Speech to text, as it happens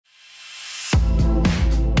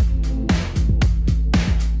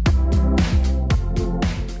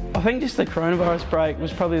I think just the coronavirus break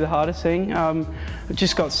was probably the hardest thing. I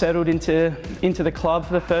just got settled into the club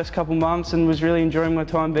for the first couple months and was really enjoying my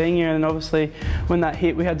time being here, and obviously when that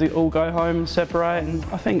hit we had to all go home and separate, and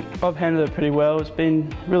I think I've handled it pretty well. It's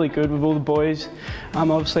been really good with all the boys.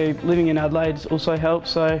 Obviously living in Adelaide also helped,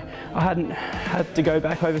 so I hadn't had to go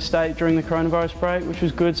back overstate during the coronavirus break, which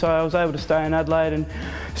was good, so I was able to stay in Adelaide and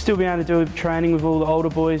still be able to do training with all the older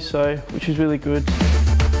boys, so which was really good.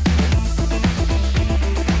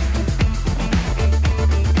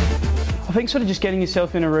 I think sort of just getting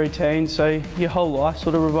yourself in a routine, so your whole life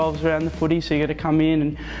sort of revolves around the footy, so you got to come in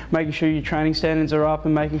and making sure your training standards are up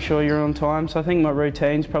and making sure you're on time. So I think my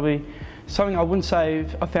routine's probably something I wouldn't say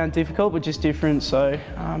I found difficult, but just different, so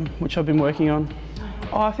which I've been working on.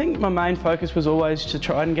 I think my main focus was always to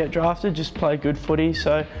try and get drafted, just play good footy,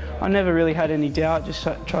 so I never really had any doubt, just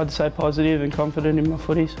tried to stay positive and confident in my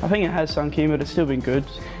footies. I think it has sunk in, but it's still been good.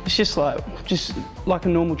 It's just like a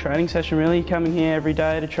normal training session really, you're coming here every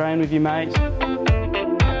day to train with your mates.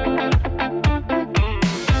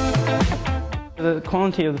 The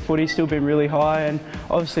quality of the footy's still been really high, and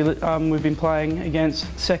obviously we've been playing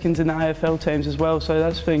against seconds in the AFL teams as well, so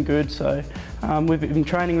that's been good. So we've been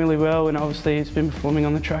training really well, and obviously it's been performing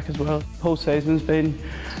on the track as well. Paul Seaman's been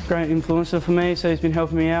a great influencer for me, so he's been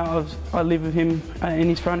helping me out. I live with him in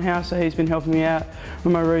his front house, so he's been helping me out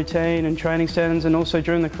with my routine and training standards, and also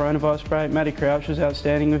during the coronavirus break, Matty Crouch was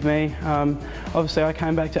outstanding with me. Obviously I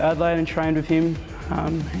came back to Adelaide and trained with him.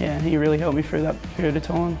 Yeah, he really helped me through that period of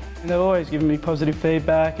time. They've always given me positive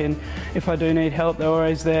feedback, and if I do need help, they're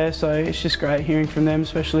always there, so it's just great hearing from them,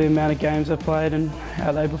 especially the amount of games I've played and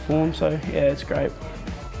how they perform, so yeah, it's great.